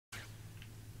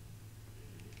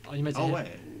Oh, you meant to Oh hit. wait.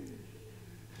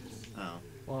 Oh.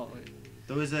 What?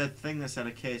 There was a thing that said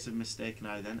a case of mistaken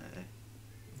identity.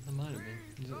 There might have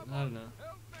been. I don't know.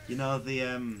 You know the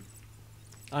Every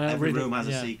every room has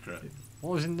a secret.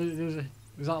 What was in the,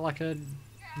 was that like a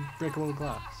breakable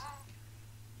glass?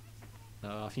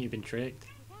 No, I think you've been tricked.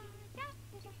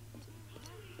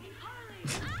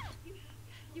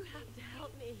 You have to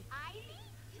help me. Ivy?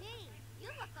 Gee, you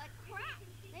look like crap.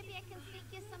 Maybe I can sneak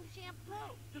you some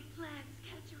shampoo. The plants,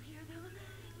 can't you hear them?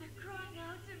 They're crying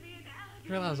out to me in agony. You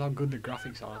realise how good the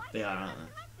graphics are. They are, aren't they?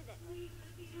 Please,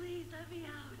 please let me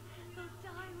out. They'll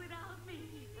die without me.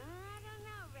 I don't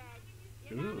know, Red.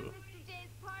 You're not on Ooh. Mr.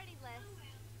 J's party list.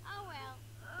 Oh well.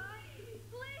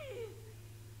 Please.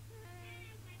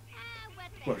 What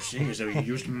the Well, seeing as though you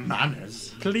used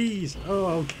manners. Please! Oh,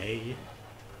 okay.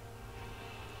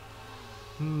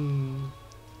 Hmm.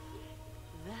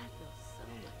 That feels so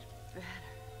much better.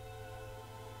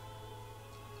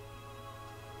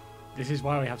 This is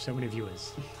why we have so many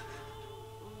viewers. She's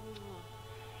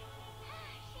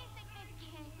a good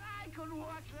kid. I could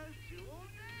watch those two all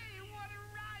day. What a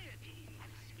riot!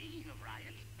 And speaking of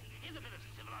riots, in a bit of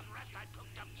civil unrest, I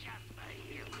cooked up just for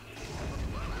you.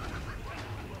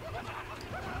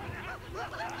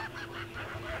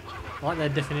 I like their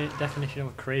definition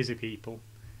of crazy people.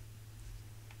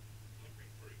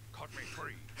 Cut me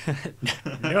free.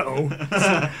 No.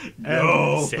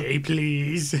 No. Say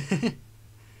please.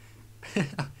 I'm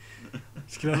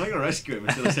not gonna rescue him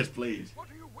until he says please. What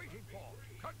are you waiting for?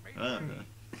 Cut me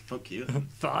Fuck you.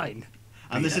 Fine.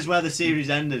 And this is where the series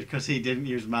ended because he didn't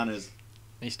use manners.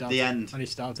 And he started, The end. And he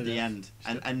started The it. end.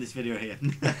 And end this video here.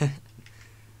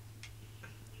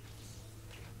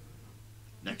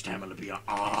 Next time it'll be your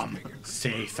arm.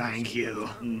 Say thank you.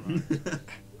 I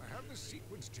have the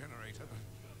sequence generator, but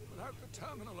without the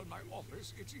terminal in my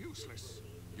office, it's useless.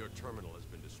 Your terminal has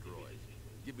been destroyed.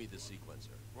 Give me the sequencer.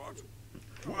 What?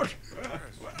 What?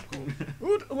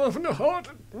 What? I'm off in the heart.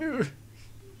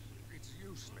 It's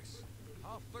useless.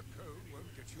 Half the code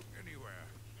won't get you anywhere.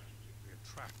 We're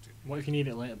trapped in. What if you need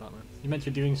it later, Batman? You meant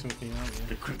to be doing something, aren't you?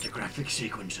 The cryptographic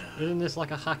sequencer. Isn't this like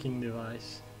a hacking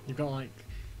device? You've got like...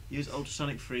 Use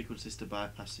ultrasonic frequencies to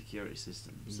bypass security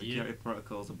systems. Yeah. Security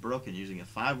protocols are broken using a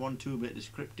 512-bit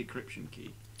decryption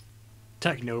key.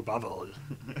 Techno bubble.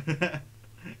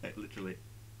 Literally.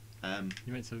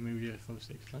 You meant to move your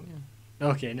thumbsticks, can't you?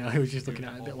 Okay, no, I was just looking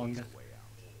at it a bit longer. Way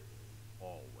out.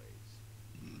 Always.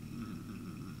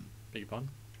 Beg your pardon?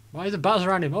 Why is there bats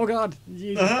around him? Oh god!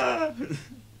 Use That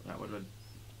would have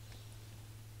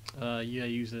been... yeah,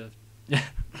 use a...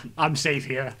 I'm safe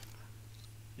here.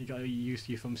 You gotta use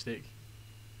your thumbstick.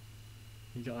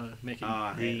 You gotta make it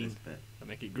I hate green. this bit.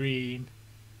 Make it green.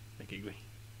 Make it green.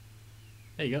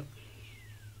 There you go.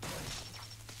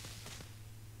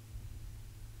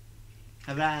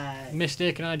 Hooray!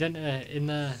 Mistaken identity in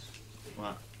there.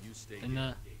 What? You stay In here.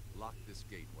 there. Lock this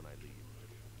gate when I leave.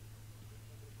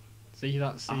 See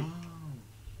that? See? Oh.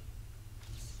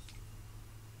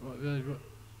 What, So,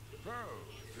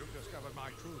 you've discovered my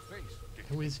true face.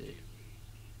 who is it?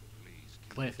 Please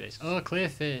keep Clayface. Oh,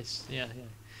 Clayface. Yeah, yeah.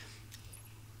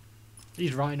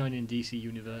 He's right on in DC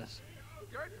Universe.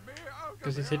 Get me out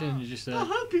Because of it's here. hidden in just I'll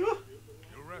help you.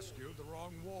 You rescued the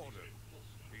wrong warden.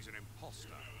 He's an imposter.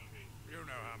 You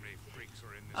know how many freaks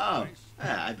are in this Oh, place.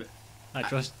 yeah,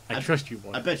 I trust you,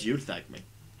 boy. I bet you'd thank me.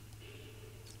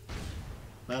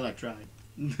 Well, I tried.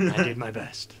 I did my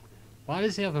best. Why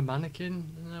does he have a mannequin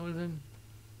in there with him?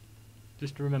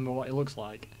 Just to remember what it looks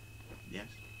like. Yes.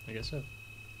 I guess so.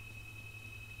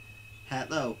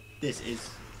 Hello. This is.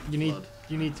 You need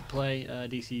Blood. to play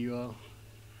DCUO.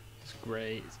 It's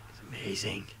great. It's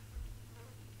amazing.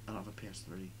 I don't have a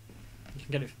PS3. You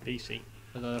can get it for PC.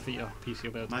 I don't know if your PC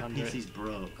will be able to My handle PC's it.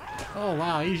 broke. Oh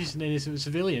wow, he's just an innocent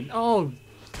civilian. Oh,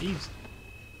 he's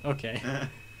okay.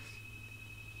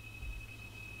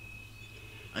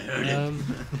 I heard him.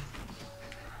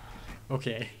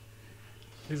 Okay.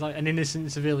 He's like an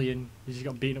innocent civilian. He just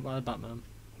got beaten up by the Batman.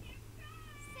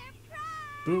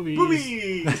 Boobies.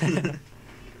 Boobies!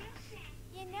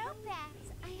 You know,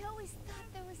 Bats, I always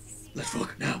thought there was a secret. Let's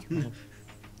fuck now.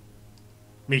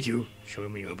 Me too. Show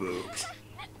me your boobs.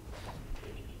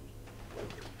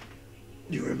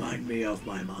 You remind me of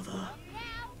my mother.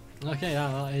 Okay,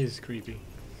 that is creepy.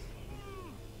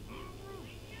 I know,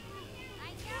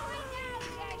 you're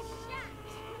shut.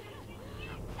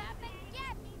 Come and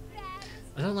get me, Bats.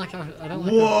 I don't like. I don't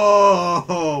like.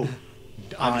 Whoa!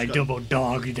 I double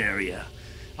dog dare ya.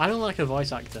 I don't like a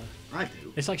voice actor. I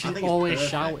do. It's like I she's think it's always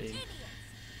perfect. shouting. Idiots.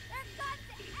 They're guns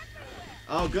everywhere.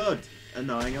 Oh, good.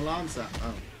 Annoying alarm sound.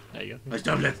 Oh. There you go. I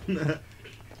stopped it.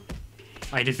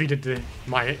 I defeated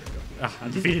my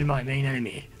main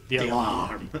enemy, the The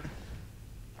alarm. alarm.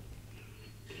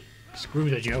 Screw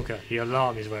the Joker. The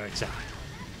alarm is where it's at.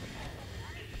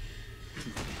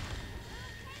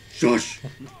 Shush.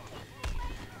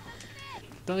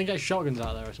 Don't they get shotguns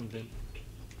out there or something?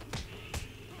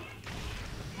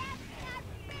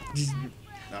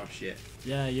 Oh shit.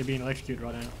 Yeah, you're being electrocuted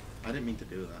right now. I didn't mean to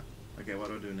do that. Okay, what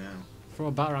do I do now? Throw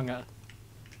a batarang at her.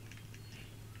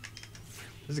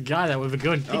 There's a guy there with a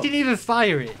gun. Oh. He didn't even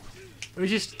fire it. He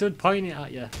just stood pointing it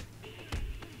at you.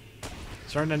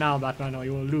 Surrender now, Batman, or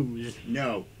you will lose.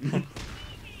 No. Hey, Seaman,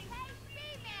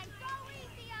 go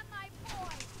easy on my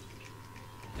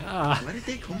boy. Ah, Where did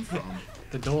they come from?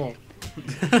 the door.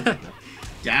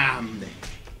 Damn they.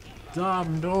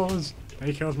 Damn doors.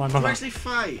 They killed my Do you mother. actually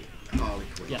fight Harley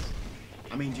Quinn? Yes.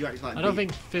 I mean, do you actually like I don't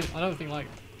beat- think like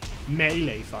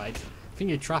melee fight. I think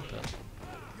you trap her.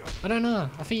 I don't know.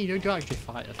 I think you do actually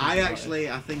fight her. I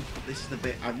think this is the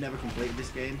bit, I've never completed this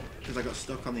game because I got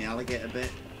stuck on the alligator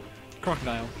bit.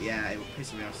 Crocodile. Yeah, it was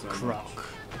pissing me off so much. Croc.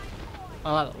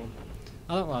 I like that one.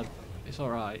 I don't like. It's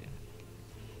alright.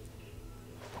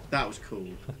 That was cool.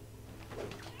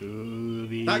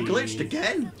 Boobies. That glitched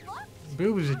again.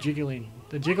 Boobs are jiggling.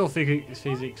 The jiggle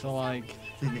physics are like.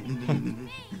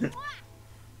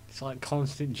 It's like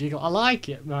constant jiggle. I like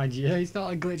it, mind you. It's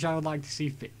not a glitch I would like to see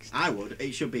fixed. I would.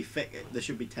 It should be there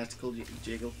should be testicle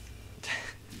jiggle.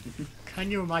 Can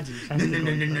you imagine?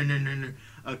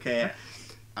 No. Okay,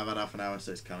 I've had half an hour,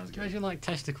 so it's kind of Can you good. imagine like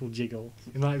testicle jiggle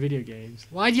in like video games?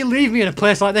 Why'd you leave me in a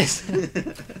place like this?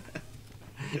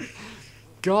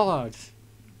 God.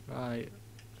 Right.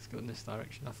 Let's go in this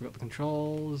direction. I forgot the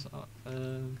controls.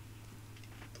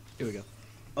 Here we go.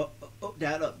 Up,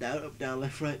 down,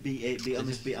 left, right, beat, A, beat on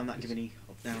this, beat on that, give an E.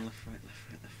 Up, down, left,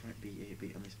 right, beat, A,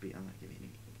 beat on this, beat on that, give an E.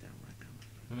 Up, down, right, down,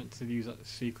 left, I meant to use that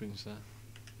sequence there.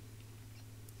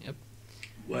 Yep.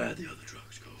 right. Where are the other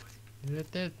drugs going?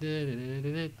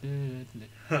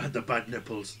 The bad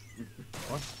nipples.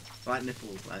 What? Like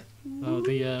nipples, like. Oh,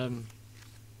 the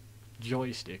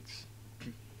joysticks.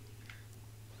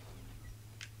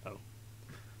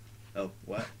 Oh,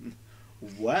 what?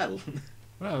 Well,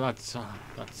 Well, that's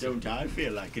don't I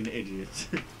feel like an idiot?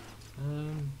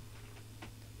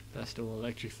 they're still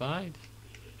electrified.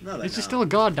 No, There's just still a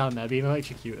guard down there being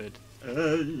electrocuted.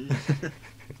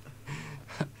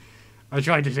 I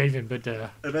tried to save him, but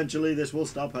Eventually, this will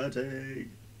stop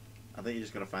hurting. I think you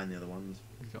just gotta find the other ones.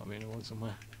 he's got me in one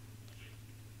somewhere.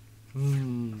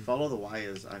 Follow the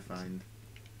wires, I find.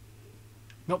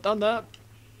 Not done that.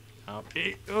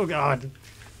 Oh God.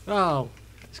 Oh,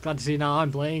 it's glad to see now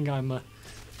I'm playing. I'm up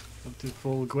to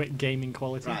full gaming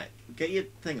quality. Right, get your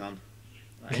thing on.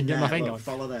 Right, Get my there, thing look, on.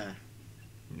 Follow there.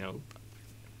 Nope.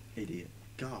 Idiot.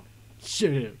 God.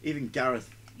 Shut up. Even Gareth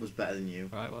was better than you.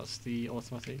 Right, what's the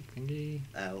automatic thingy?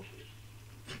 L.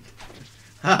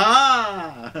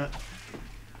 Ha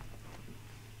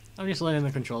I'm just learning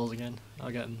the controls again.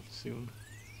 I'll get them soon.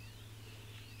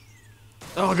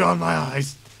 Oh God, my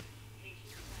eyes.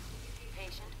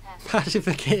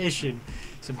 Pacification.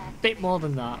 It's a bit more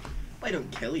than that. They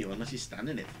don't kill you unless you stand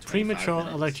in it for 25 Premature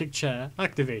minutes. electric chair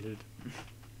activated.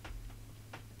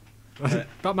 Uh,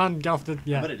 Batman got the I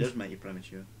yeah. bet it does make you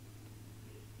premature.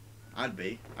 I'd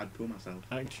poo myself.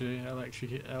 Actually,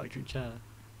 electric chair.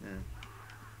 Yeah.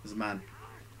 There's a man.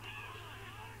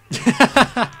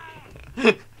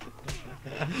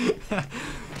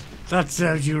 That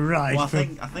serves you right. Well, I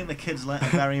think the kids learnt a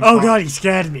very Oh important... God, he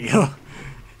scared me.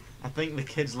 I think the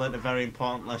kids learnt a very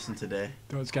important lesson today.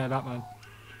 Don't scare Batman.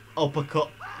 Uppercut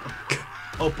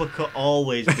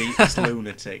always beats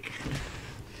lunatic.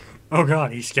 Oh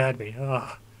God, he scared me.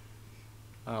 Oh.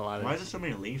 I don't like Why is this. there so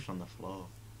many leaves on the floor?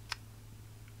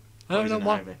 I don't know Poison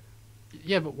why. ivy.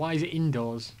 Yeah, but why is it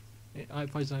indoors?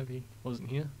 Poison Ivy wasn't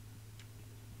here.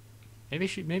 Maybe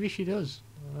she does.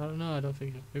 I don't know. I don't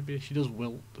think. Maybe she does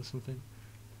wilt or something.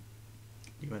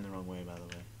 You went the wrong way, by the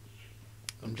way.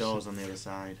 The I'm door's on the other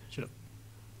side. Shut up.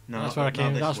 No, That's not- where I not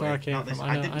came- this that's where way. I came Not this- from.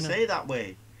 I know, didn't I know. say that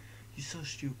way. You're so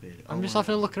stupid. I'm Oh just my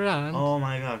having a God. look around. Oh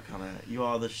my God, Connor, you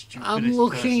are the stupidest I'm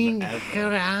looking person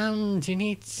ever. around and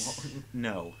it's. What?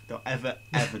 No, don't ever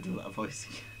do that voice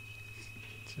again.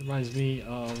 It reminds me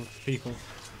of people.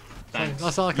 Thanks.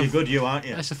 That's like You're a, good, you aren't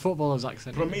you? that's a footballer's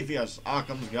accent. Prometheus,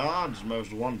 Arkham's guards,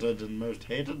 most wanted and most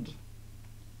hated.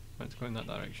 Let's go in that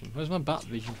direction. Where's my bat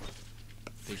vision?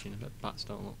 Bat vision. I bet bats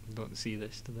don't see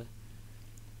this, do they?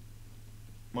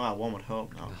 Well, one would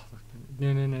hope not.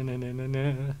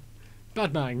 No.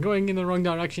 Batman, going in the wrong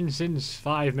direction since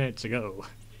 5 minutes ago.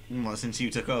 Well, since you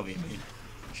took over, you mean?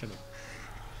 Shut up.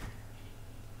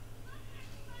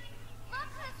 Look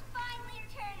who's finally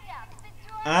turned up.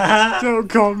 The Ah! Don't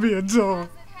call me a dog.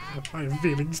 I have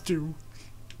feelings too.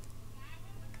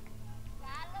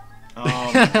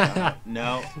 Oh my god.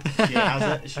 No.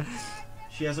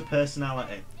 She has a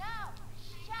personality.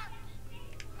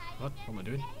 What? What am I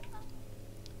doing?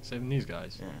 Saving these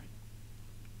guys. Yeah.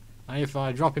 And if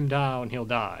I drop him down, he'll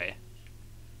die.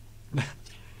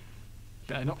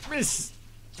 Better not miss.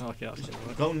 Okay, that's not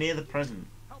work. Go near the present.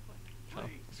 Oh,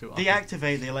 see what happens.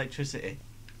 Deactivate the electricity.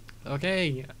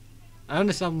 Okay, I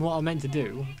understand what I'm meant to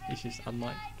do. It's just I'm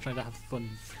like trying to have fun.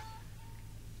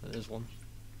 There's one.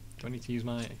 Do I need to use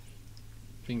my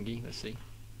thingy? Let's see.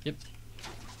 Yep.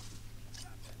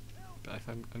 But if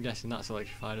I'm guessing that's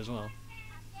electrified as well.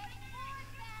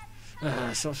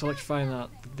 Stop electrifying that.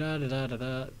 Da da da da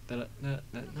da da da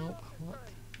da. Nope. What?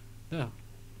 No.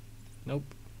 Nope.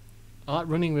 I like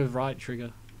running with right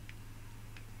trigger.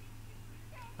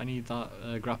 I need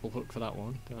that grapple hook for that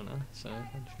one, don't I? So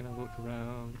I'm just gonna have a look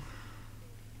around.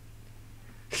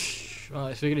 Right,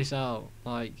 let's figure this out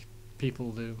like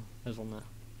people do. There's one there.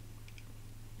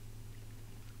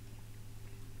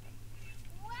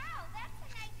 Wow,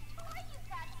 that's a nice toy you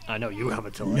got there. I know you have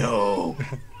a toy. No.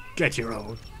 Get your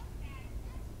own.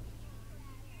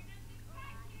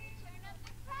 Turn up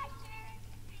the pressure.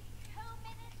 2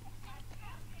 minutes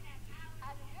and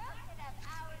a girl could have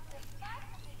hours of fun.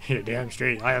 You're damn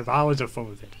straight. I have hours of fun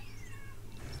with it.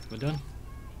 We're done.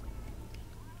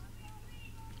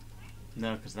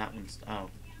 No, because that one's... Oh.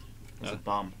 There's Oh. a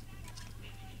bomb.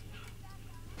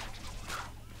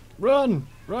 Run!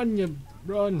 Run, you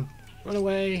run! Run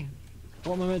away!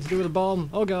 What am I meant to do with a bomb?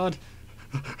 Oh god!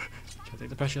 Can't take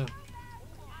the pressure.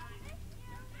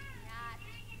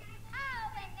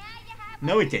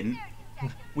 No, it didn't.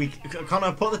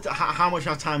 Connor, put the how much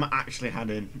our timer actually had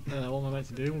in. What am I meant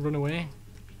to do? Run away?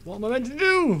 What am I meant to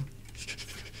do?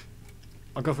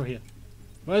 I'll go for here.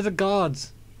 Where's the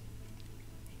guards?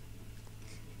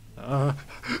 Can't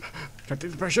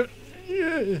take the pressure.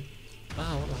 Yeah.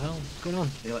 Ah, what the hell? What's going on?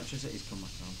 The electricity's come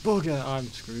back on. Bugger, I'm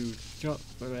screwed. You know,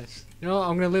 you know what?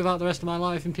 I'm gonna live out the rest of my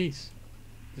life in peace.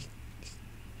 Just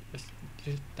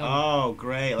Oh,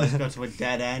 great. Let's go to a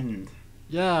dead end.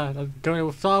 yeah, I'm going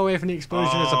as far away from the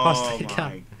explosion as I possibly Oh my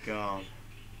can. god.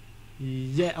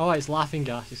 Yeah, oh, it's laughing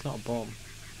gas, it's not a bomb.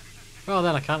 Well,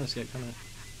 then I can't escape, can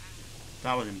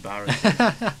That was embarrassing.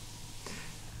 I?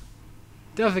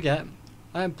 Don't forget,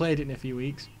 I haven't played it in a few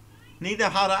weeks. Neither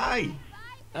had I.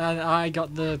 And I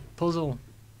got the puzzle.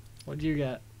 What did you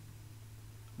get?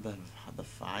 The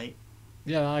fight.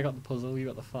 Yeah, I got the puzzle, you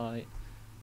got the fight.